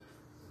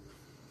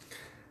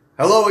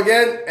Hello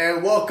again,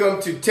 and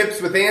welcome to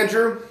Tips with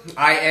Andrew.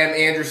 I am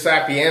Andrew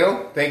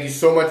Sapiano. Thank you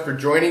so much for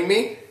joining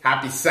me.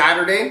 Happy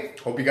Saturday.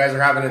 Hope you guys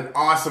are having an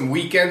awesome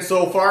weekend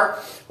so far.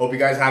 Hope you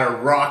guys had a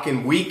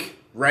rockin' week.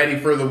 Ready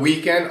for the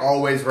weekend.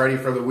 Always ready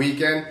for the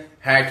weekend.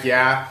 Heck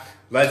yeah.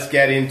 Let's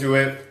get into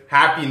it.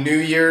 Happy New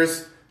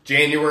Year's,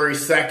 January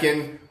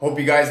 2nd. Hope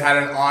you guys had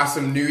an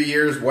awesome New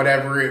Year's,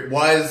 whatever it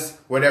was,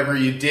 whatever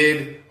you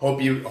did.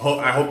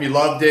 I hope you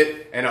loved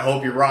it, and I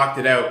hope you rocked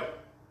it out.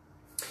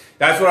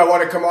 That's what I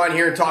want to come on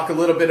here and talk a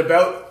little bit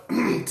about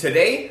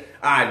today.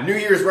 New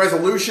Year's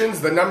resolutions.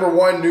 The number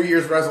one New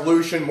Year's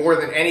resolution more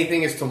than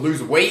anything is to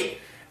lose weight.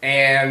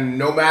 And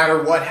no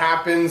matter what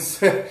happens,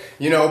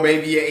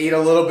 maybe you ate a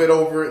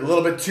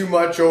little bit too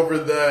much over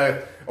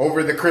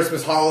the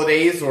Christmas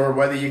holidays, or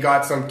whether you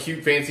got some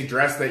cute fancy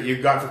dress that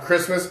you got for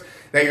Christmas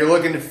that you're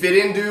looking to fit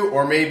into,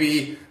 or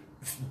maybe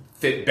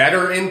fit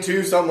better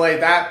into, something like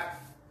that.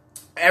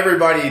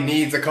 Everybody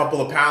needs a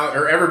couple of pounds,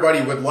 or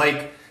everybody would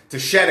like to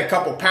shed a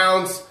couple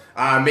pounds,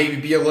 maybe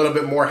be a little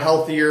bit more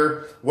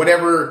healthier.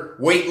 Whatever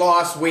weight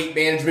loss, weight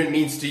management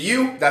means to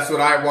you, that's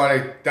what I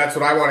want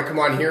to come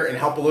on here and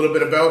help a little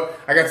bit about.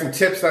 I got some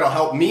tips that'll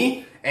help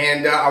me,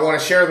 and I want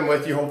to share them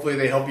with you. Hopefully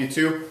they help you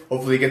too.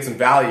 Hopefully you get some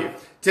value.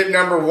 Tip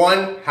number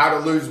one, how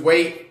to lose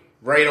weight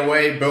right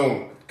away.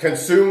 Boom.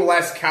 Consume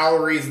less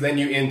calories than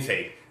you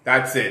intake.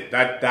 That's it.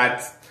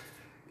 That's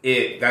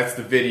it. That's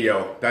the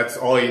video. That's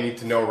all you need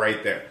to know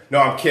right there. No,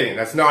 I'm kidding.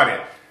 That's not it.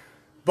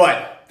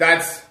 But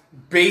that's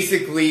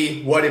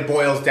basically what it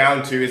boils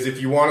down to, is if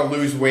you want to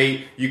lose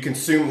weight, you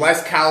consume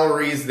less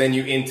calories than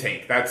you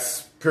intake.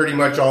 That's pretty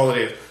much all it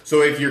is.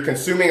 So if you're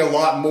consuming a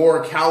lot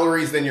more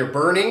calories than you're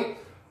burning,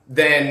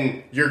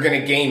 then you're going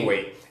to gain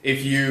weight.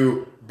 If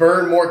you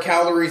burn more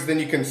calories than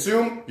you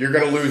consume, you're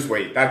going to lose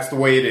weight. That's the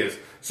way it is.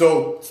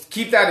 So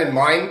keep that in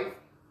mind.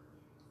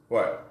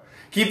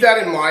 Keep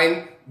that in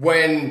mind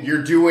when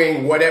you're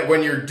doing whatever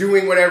you're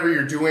doing,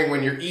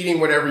 when you're eating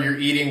whatever you're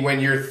eating, when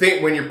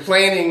you're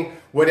planning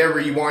whatever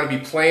you want to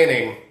be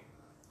planning,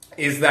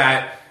 is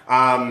that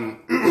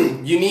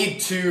you need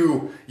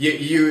to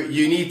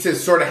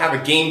sort of have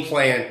a game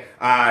plan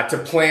to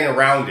plan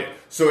around it.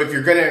 So if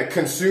you're going to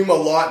consume a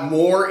lot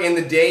more in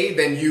the day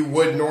than you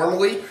would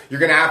normally, you're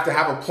going to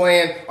have a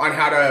plan on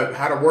how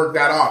to work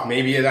that off.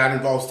 Maybe that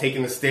involves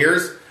taking the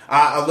stairs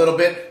a little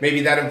bit.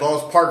 Maybe that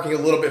involves parking a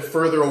little bit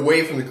further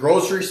away from the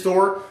grocery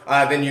store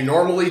than you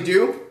normally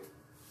do.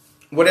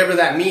 Whatever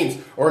that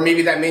means. Or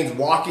maybe that means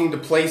walking to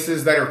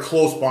places that are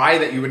close by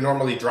that you would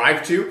normally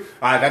drive to.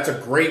 That's a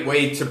great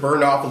way to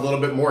burn off a little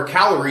bit more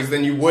calories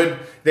than you would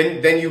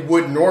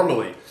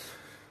normally.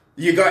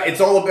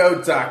 It's all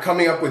about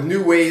coming up with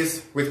new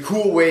ways, with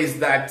cool ways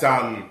that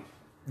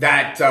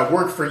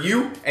work for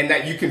you and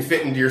that you can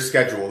fit into your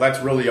schedule. That's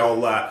really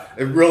all that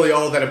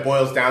it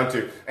boils down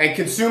to. And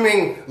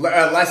consuming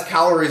less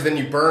calories than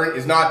you burn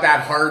is not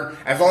that hard,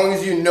 as long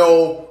as you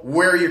know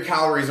where your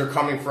calories are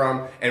coming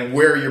from and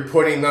where you're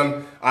putting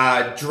them.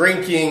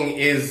 Drinking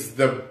is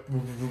the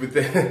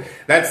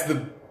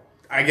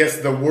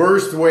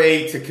worst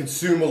way to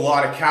consume a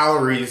lot of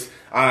calories.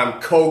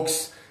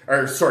 Pops,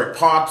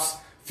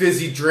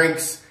 fizzy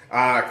drinks,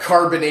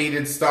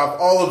 carbonated stuff,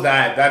 all of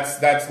that. That's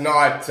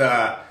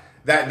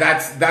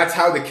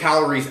how the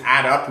calories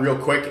add up real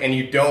quick, and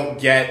you don't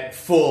get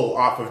full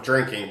off of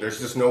drinking. There's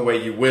just no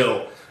way you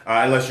will,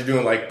 unless you're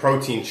doing like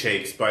protein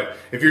shakes. But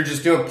if you're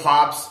just doing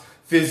pops,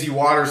 fizzy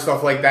water,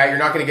 stuff like that, you're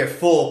not going to get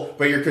full,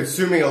 but you're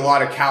consuming a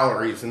lot of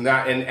calories, and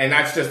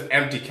that's just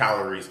empty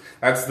calories.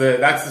 That's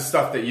the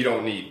stuff that you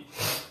don't need.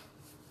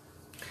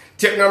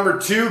 Tip number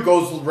two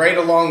goes right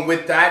along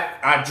with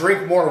that.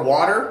 Drink more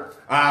water.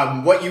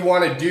 What you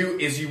want to do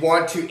is you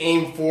want to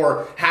aim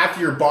for half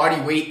your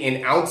body weight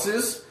in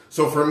ounces.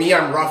 So for me,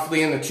 I'm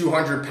roughly in the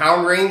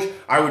 200-pound range.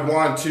 I would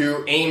want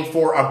to aim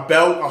for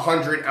about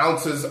 100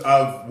 ounces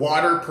of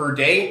water per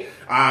day.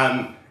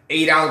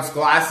 8-ounce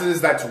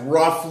glasses, that's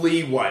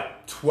roughly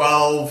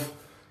 12,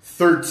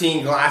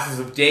 13 glasses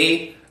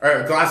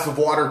of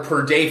water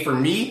per day for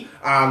me.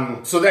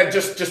 So that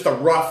just a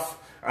rough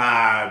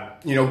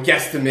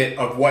guesstimate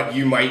of what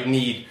you might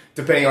need,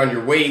 depending on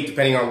your weight,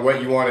 depending on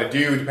what you want to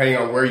do, depending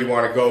on where you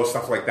want to go,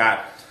 stuff like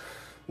that.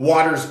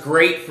 Water's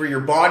great for your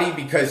body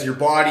because your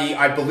body,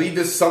 I believe,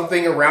 is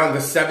something around the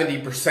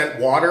 70%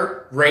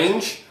 water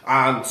range.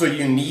 So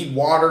you need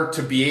water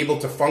to be able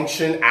to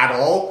function at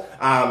all.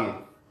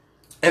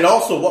 And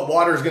also what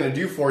water is going to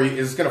do for you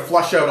is it's going to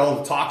flush out all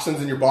the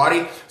toxins in your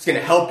body. It's going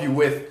to help you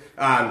with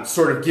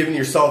sort of giving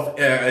yourself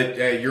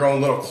your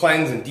own little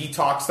cleanse and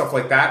detox, stuff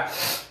like that.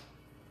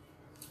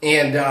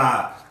 And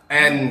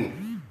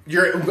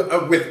you're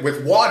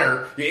with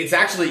water, it's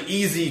actually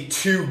easy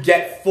to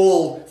get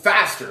full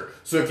faster.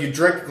 So if you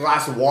drink a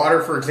glass of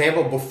water, for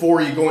example,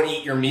 before you go and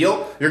eat your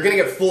meal, you're going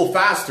to get full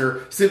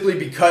faster simply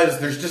because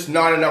there's just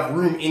not enough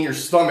room in your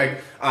stomach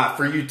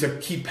for you to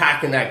keep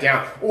packing that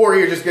down. Or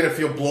you're just going to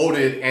feel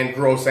bloated and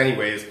gross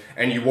anyways,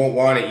 and you won't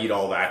want to eat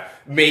all that.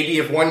 Maybe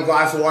if one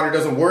glass of water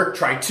doesn't work,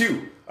 try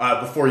two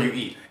before you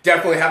eat.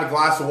 definitely have a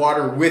glass of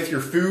water with your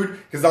food,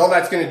 because all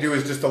that's going to do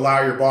is just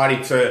allow your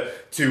body to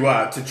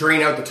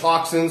drain out the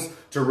toxins,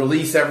 to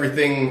release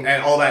everything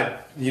and all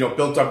that,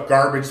 built up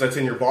garbage that's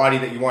in your body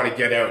that you want to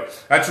get out.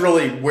 That's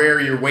really where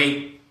your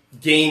weight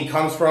gain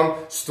comes from,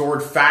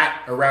 stored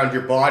fat around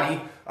your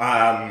body.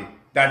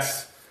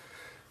 That's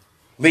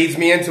leads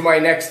me into my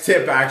next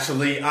tip,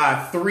 actually.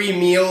 3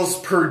 meals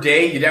per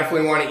day. You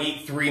definitely want to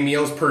eat 3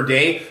 meals per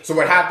day. So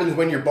what happens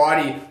when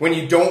when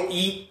you don't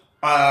eat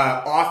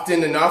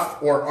often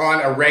enough or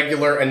on a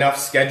regular enough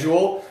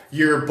schedule,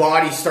 your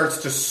body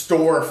starts to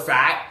store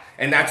fat,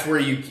 and that's where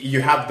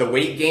you have the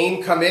weight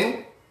gain come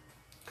in.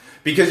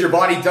 Because your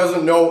body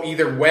doesn't know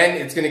either when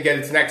it's going to get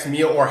its next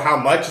meal or how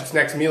much its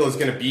next meal is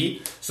going to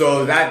be.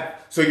 So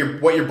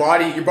your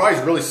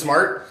body's really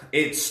smart.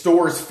 It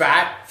stores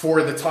fat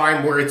for the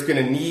time where it's going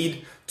to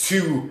need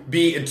to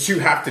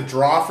have to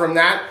draw from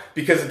that,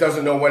 because it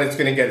doesn't know when it's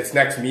going to get its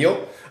next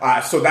meal.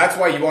 So that's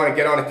why you want to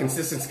get on a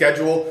consistent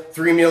schedule.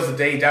 3 meals a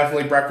day,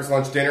 definitely breakfast,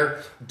 lunch, dinner.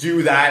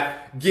 Do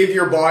that. Give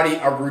your body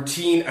a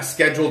routine, a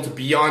schedule to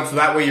be on, so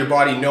that way your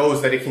body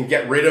knows that it can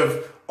get rid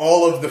of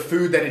all of the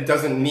food that it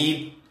doesn't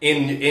need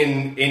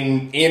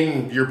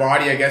in your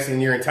body, I guess, in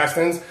your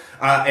intestines,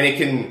 and it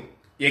can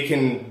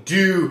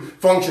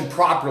function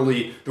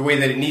properly the way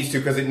that it needs to,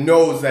 because it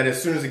knows that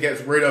as soon as it gets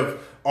rid of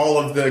all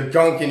of the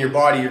gunk in your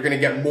body, you're going to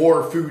get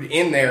more food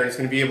in there, and it's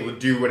going to be able to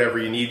do whatever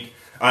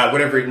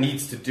it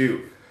needs to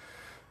do.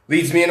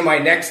 Leads me into my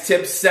next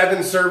tip: 7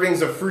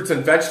 servings of fruits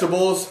and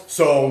vegetables.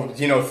 So,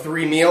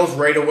 3 meals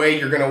right away,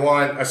 you're going to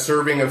want a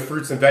serving of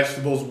fruits and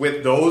vegetables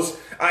with those.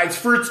 It's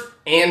fruits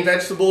and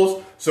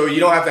vegetables, so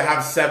you don't have to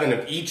have 7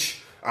 of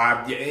each.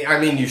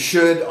 You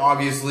should,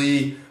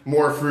 obviously,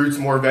 more fruits,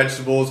 more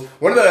vegetables.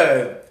 One of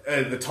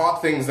the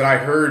top things that I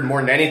heard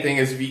more than anything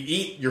is if you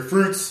eat your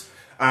fruits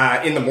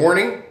in the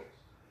morning,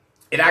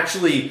 it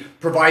actually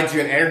provides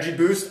you an energy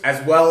boost,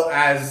 as well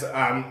as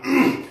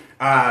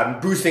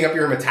boosting up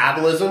your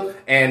metabolism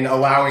and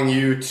allowing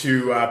you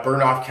to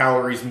burn off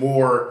calories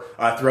more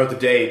throughout the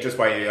day just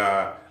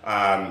by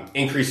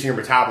increasing your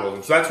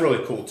metabolism. So that's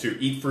really cool too.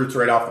 Eat fruits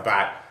right off the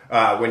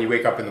bat when you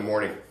wake up in the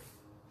morning.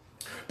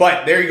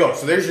 But there you go.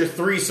 So there's your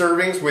 3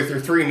 servings with your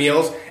 3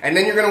 meals. And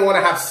then you're going to want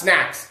to have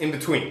snacks in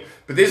between.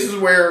 But this is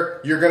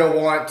where you're going to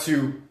want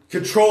to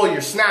control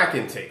your snack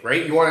intake,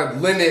 right? You want to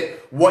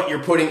limit what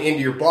you're putting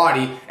into your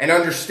body and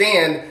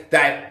understand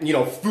that,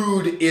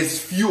 food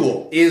is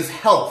fuel, is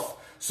health.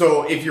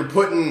 So if you're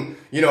putting,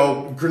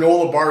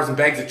 granola bars and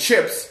bags of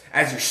chips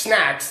as your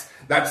snacks,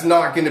 that's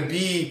not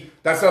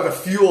the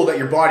fuel that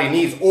your body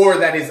needs, or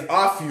that is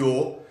a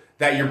fuel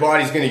that your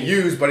body's going to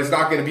use, but it's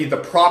not going to be the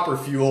proper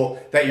fuel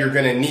that you're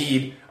going to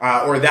need,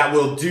 or that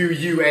will do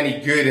you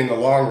any good in the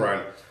long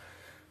run.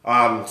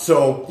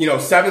 So you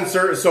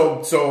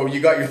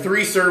got your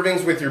 3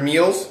 servings with your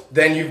meals.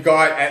 Then you've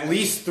got at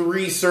least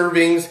 3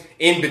 servings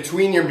in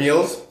between your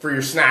meals for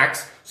your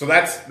snacks. So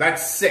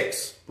that's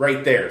 6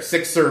 right there,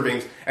 6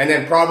 servings. And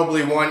then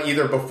probably 1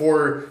 either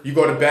before you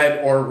go to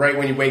bed or right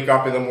when you wake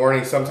up in the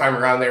morning, sometime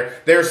around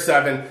there. There's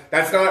 7.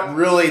 That's not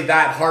really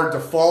that hard to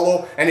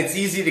follow. And it's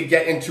easy to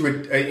get into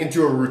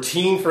a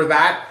routine for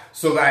that,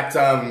 so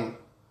that,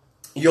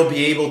 you'll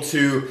be able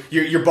to,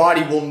 your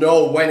body will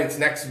know when its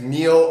next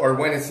meal or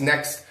when its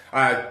next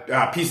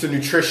piece of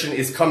nutrition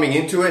is coming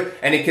into it,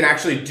 and it can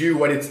actually do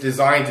what it's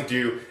designed to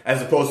do,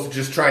 as opposed to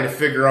just trying to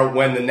figure out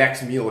when the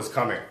next meal is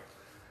coming.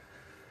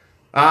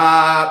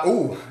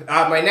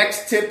 My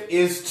next tip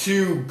is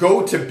to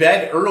go to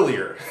bed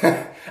earlier.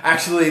 That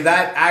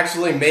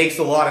actually makes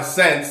a lot of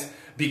sense,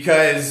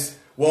 because,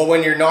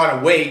 when you're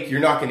not awake, you're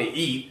not going to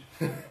eat.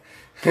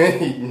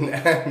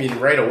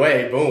 Right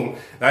away, boom.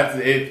 That's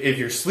if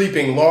you're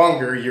sleeping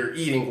longer, you're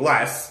eating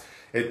less.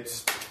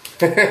 It's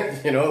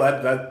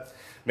that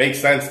makes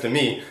sense to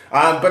me.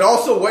 But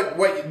also,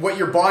 what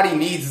your body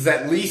needs is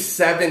at least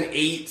 7,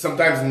 8,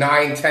 sometimes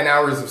 9, 10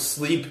 hours of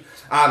sleep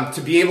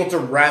to be able to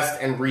rest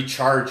and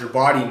recharge. Your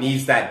body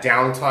needs that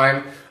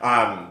downtime.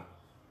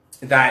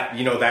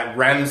 That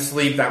REM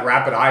sleep, that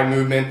rapid eye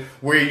movement,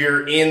 where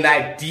you're in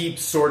that deep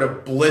sort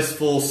of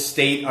blissful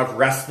state of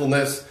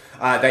restfulness.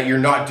 That you're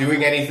not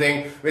doing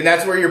anything, and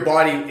that's where your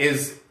body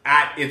is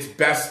at its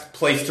best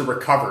place to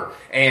recover.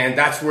 And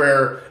that's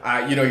where,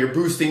 you're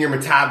boosting your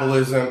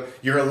metabolism,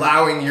 you're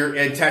allowing your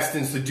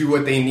intestines to do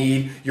what they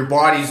need, your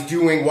body's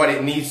doing what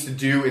it needs to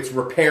do, it's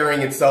repairing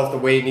itself the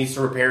way it needs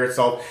to repair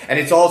itself, and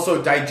it's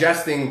also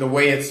digesting the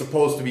way it's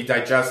supposed to be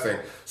digesting.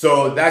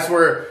 So that's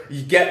where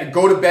you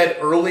go to bed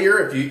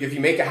earlier. If you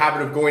make a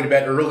habit of going to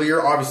bed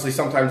earlier, obviously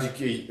sometimes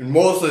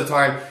most of the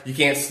time you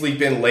can't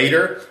sleep in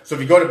later. So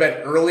if you go to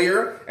bed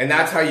earlier, and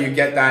that's how you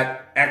get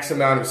that X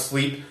amount of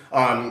sleep,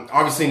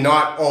 obviously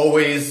not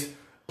always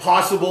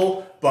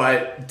possible,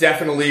 but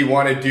definitely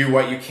want to do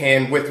what you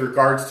can with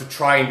regards to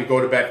trying to go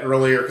to bed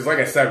earlier. Because like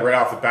I said right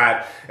off the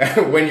bat,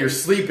 when you're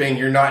sleeping,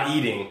 you're not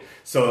eating.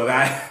 So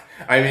that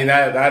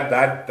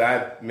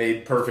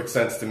made perfect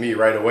sense to me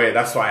right away.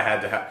 That's why I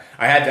had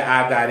to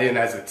add that in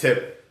as a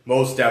tip,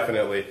 most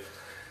definitely.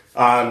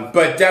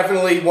 But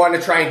definitely want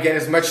to try and get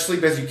as much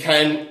sleep as you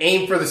can.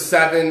 Aim for the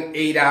 7,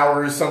 8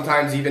 hours,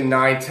 sometimes even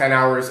 9, 10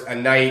 hours a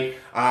night.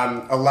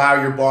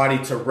 Allow your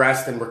body to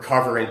rest and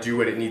recover and do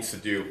what it needs to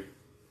do.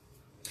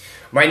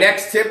 My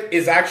next tip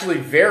is actually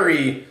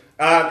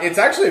it's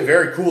actually a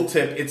very cool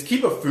tip. It's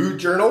keep a food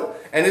journal.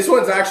 And this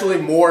one's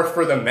actually more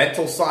for the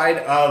mental side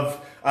of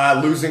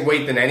losing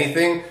weight than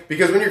anything.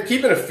 Because when you're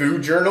keeping a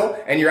food journal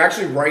and you're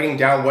actually writing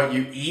down what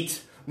you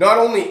eat, not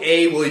only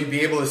A, will you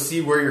be able to see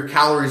where your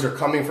calories are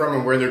coming from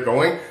and where they're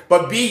going,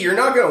 but B, you're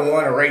not going to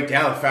want to write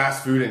down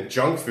fast food and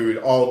junk food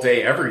all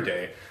day, every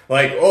day.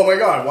 Like, oh my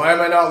God, why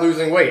am I not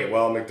losing weight?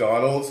 Well,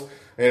 McDonald's,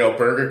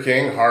 Burger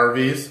King,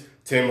 Harvey's,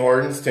 Tim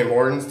Hortons,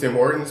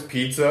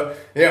 pizza.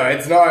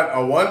 It's not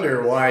a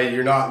wonder why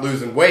you're not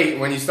losing weight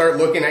when you start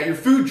looking at your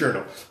food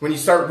journal. When you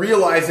start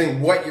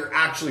realizing what you're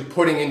actually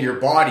putting into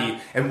your body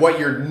and what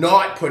you're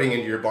not putting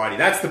into your body.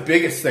 That's the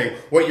biggest thing,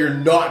 what you're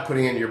not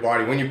putting into your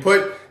body. When you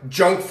put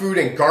junk food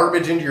and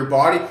garbage into your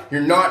body,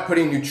 you're not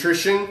putting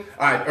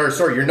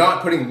you're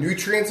not putting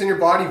nutrients in your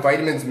body,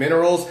 vitamins,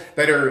 minerals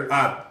that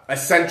are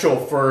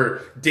essential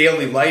for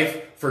daily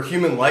life, for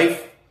human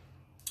life.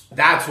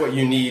 That's what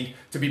you need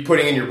to be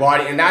putting in your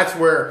body. And that's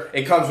where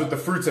it comes with the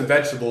fruits and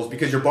vegetables,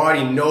 because your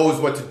body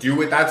knows what to do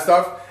with that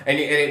stuff and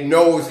it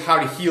knows how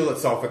to heal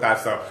itself with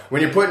that stuff.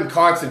 When you're putting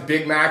constant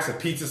Big Macs and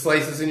pizza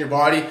slices in your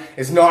body,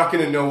 it's not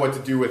going to know what to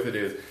do with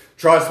it.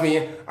 Trust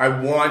me, I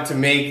want to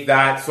make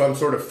that some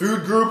sort of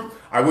food group.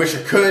 I wish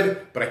I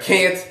could, but I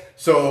can't.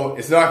 So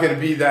it's not going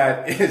to be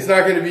that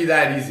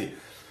easy.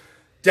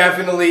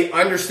 Definitely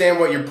understand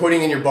what you're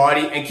putting in your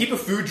body and keep a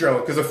food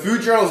journal, because a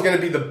food journal is going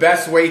to be the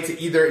best way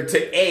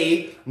to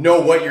A,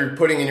 know what you're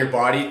putting in your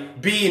body,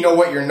 B, know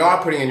what you're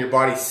not putting in your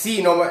body,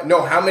 C,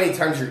 know how many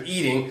times you're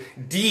eating,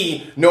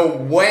 D, know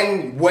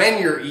when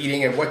you're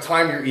eating and what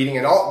time you're eating,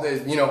 and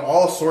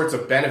all sorts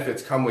of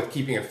benefits come with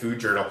keeping a food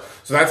journal.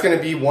 So that's going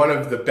to be one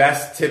of the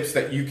best tips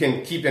that you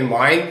can keep in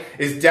mind,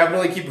 is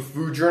definitely keep a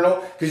food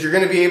journal, because you're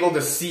going to be able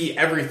to see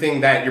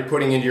everything that you're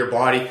putting into your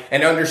body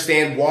and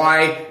understand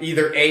why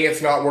either A,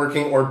 it's not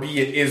working, or B,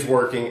 it is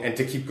working, and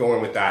to keep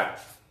going with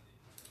that.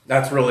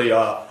 That's really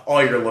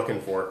all you're looking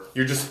for.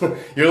 You're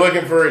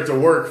looking for it to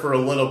work for a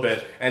little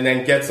bit and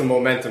then get some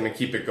momentum and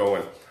keep it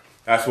going.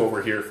 That's what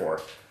we're here for.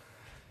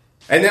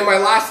 And then my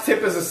last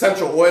tip is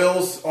essential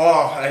oils.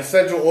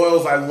 Essential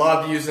oils, I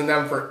love using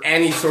them for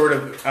any sort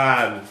of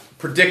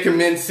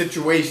predicament,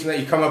 situation that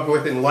you come up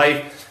with in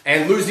life.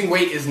 And losing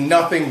weight is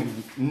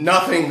nothing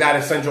that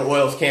essential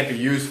oils can't be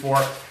used for.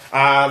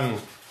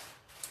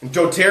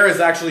 doTERRA has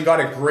actually got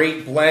a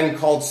great blend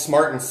called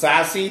Smart and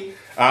Sassy.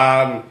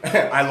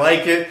 I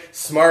like it.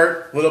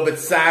 Smart, a little bit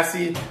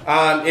sassy.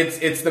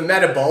 It's the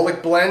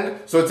metabolic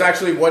blend. So it's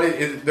actually what it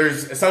is.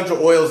 There's essential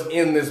oils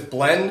in this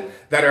blend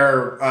that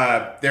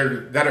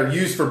are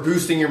used for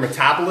boosting your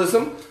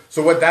metabolism.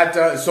 So what that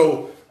does,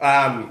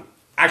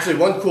 actually,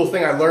 one cool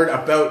thing I learned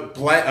about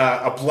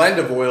a blend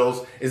of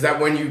oils is that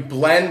when you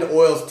blend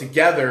oils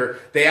together,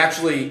 they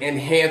actually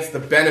enhance the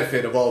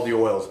benefit of all the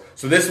oils.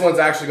 So this one's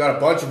actually got a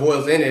bunch of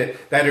oils in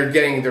it that are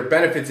getting their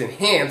benefits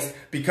enhanced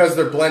because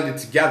they're blended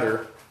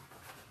together.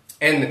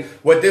 And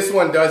what this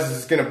one does is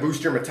it's going to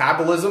boost your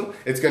metabolism.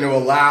 It's going to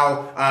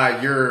allow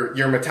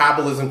your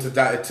metabolism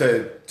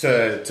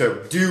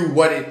to do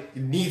what it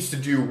needs to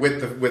do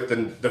with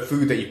the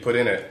food that you put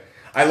in it.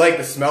 I like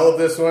the smell of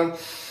this one.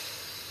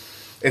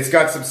 It's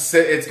got some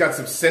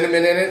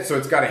cinnamon in it, so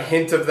it's got a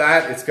hint of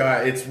that. It's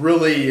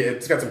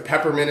got some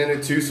peppermint in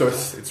it too, so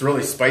it's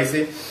really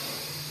spicy.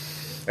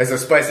 It's a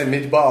spicy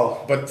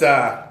meatball, but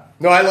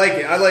no, I like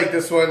it. I like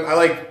this one.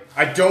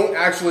 I don't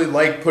actually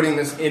like putting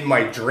this in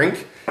my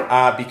drink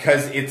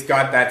because it's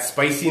got that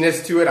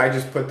spiciness to it. I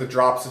just put the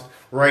drops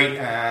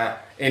right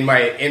in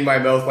my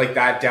mouth like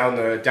that,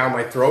 down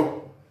my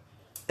throat,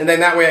 and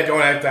then that way I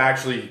don't have to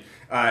actually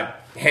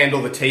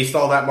handle the taste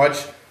all that much.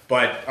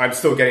 But I'm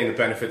still getting the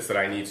benefits that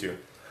I need to.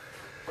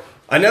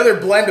 Another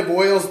blend of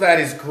oils that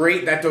is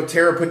great that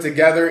doTERRA put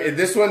together,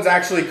 this one's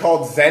actually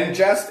called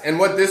Zengest. And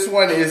what this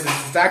one is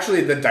it's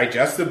actually the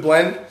digestive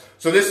blend.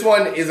 So this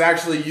one is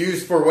actually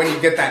used for when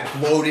you get that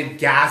bloated,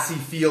 gassy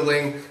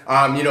feeling,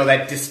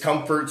 that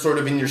discomfort sort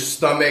of in your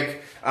stomach,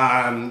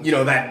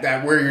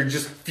 that where you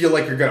just feel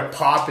like you're going to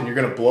pop and you're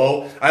going to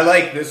blow. I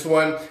like this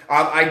one.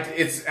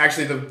 It's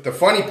actually the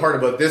funny part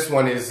about this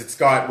one is it's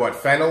got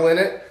fennel in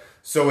it.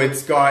 So it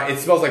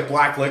smells like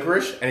black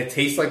licorice and it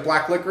tastes like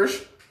black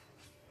licorice.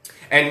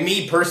 And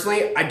me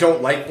personally, I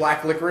don't like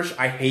black licorice.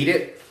 I hate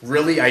it.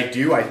 Really, I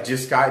do. I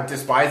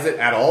despise it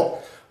at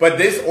all. But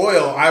this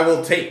oil I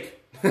will take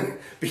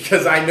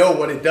because I know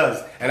what it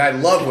does and I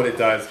love what it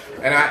does.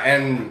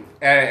 And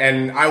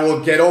I will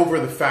get over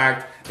the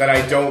fact that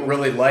I don't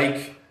really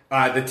like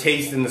the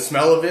taste and the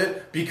smell of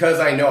it because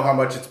I know how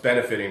much it's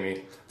benefiting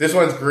me. This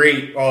one's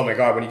great. Oh my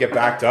God, when you get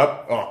backed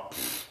up,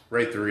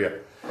 right through you.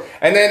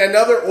 And then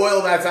another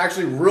oil that's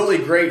actually really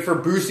great for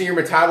boosting your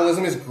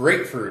metabolism is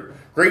grapefruit.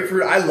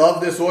 Grapefruit, I love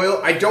this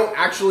oil. I don't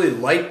actually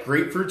like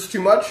grapefruits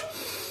too much,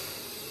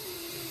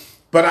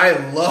 but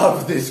I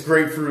love this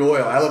grapefruit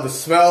oil. I love the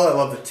smell. I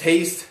love the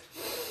taste.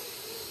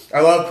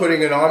 I love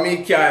putting it on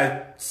me.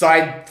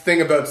 Side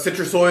thing about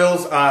citrus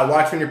oils,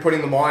 watch when you're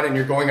putting them on and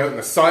you're going out in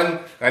the sun.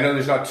 I know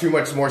there's not too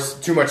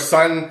much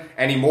sun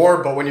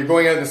anymore, but when you're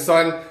going out in the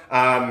sun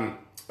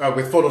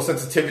with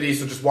photosensitivity,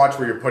 so just watch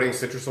where you're putting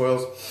citrus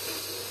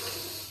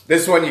oils.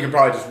 This one you can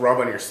probably just rub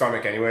on your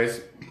stomach anyways.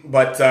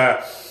 But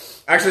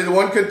actually, the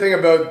one good thing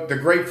about the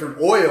grapefruit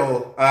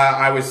oil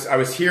I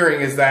was hearing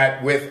is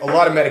that with a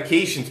lot of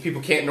medications,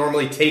 people can't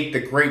normally take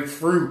the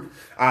grapefruit,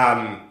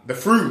 the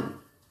fruit,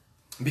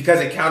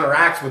 because it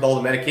counteracts with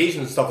all the medications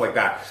and stuff like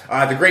that.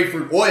 The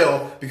grapefruit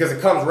oil, because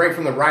it comes right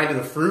from the rind of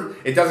the fruit,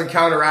 it doesn't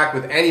counteract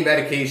with any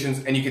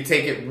medications, and you can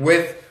take it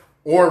with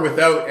or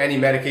without any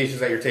medications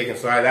that you're taking.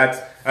 So that's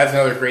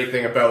another great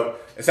thing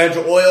about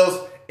essential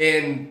oils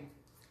in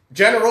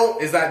general,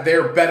 is that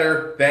they're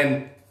better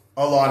than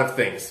a lot of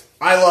things.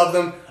 I love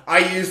them. I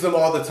use them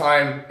all the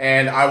time,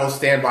 and I will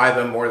stand by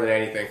them more than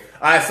anything.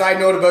 Side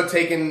note about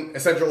taking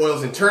essential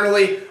oils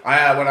internally.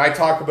 When I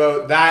talk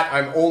about that,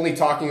 I'm only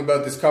talking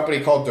about this company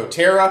called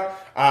doTERRA.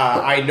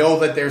 I know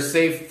that they're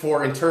safe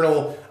for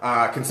internal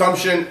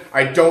consumption.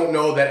 I don't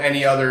know that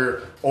any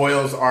other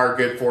oils are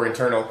good for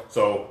internal,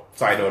 so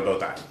side note about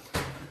that.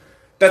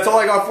 That's all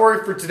I got for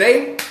you for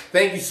today.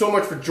 Thank you so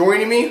much for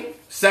joining me.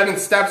 7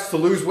 steps to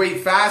lose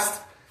weight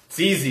fast. It's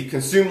easy.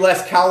 Consume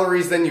less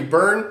calories than you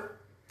burn.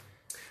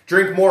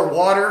 Drink more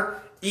water.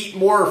 Eat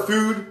more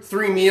food.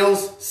 3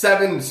 meals.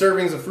 7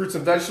 servings of fruits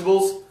and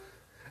vegetables.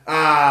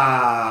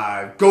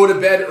 Go to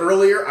bed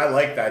earlier. I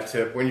like that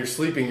tip. When you're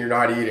sleeping, you're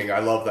not eating. I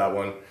love that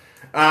one.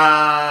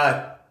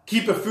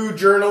 Keep a food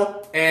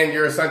journal and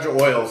your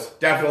essential oils.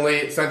 Definitely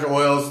essential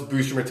oils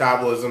boost your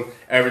metabolism.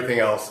 Everything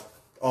else.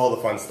 All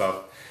the fun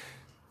stuff.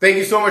 Thank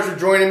you so much for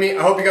joining me.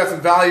 I hope you got some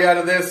value out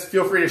of this.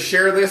 Feel free to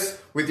share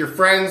this with your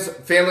friends,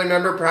 family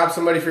member, perhaps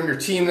somebody from your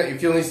team that you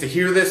feel needs to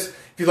hear this.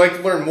 If you'd like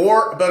to learn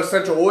more about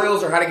essential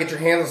oils or how to get your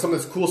hands on some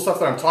of this cool stuff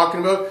that I'm talking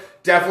about,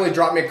 definitely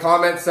drop me a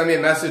comment, send me a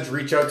message,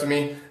 reach out to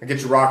me, and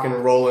get you rocking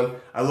and rolling.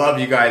 I love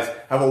you guys.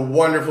 Have a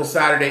wonderful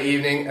Saturday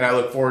evening, and I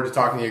look forward to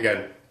talking to you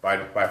again.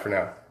 Bye for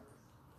now.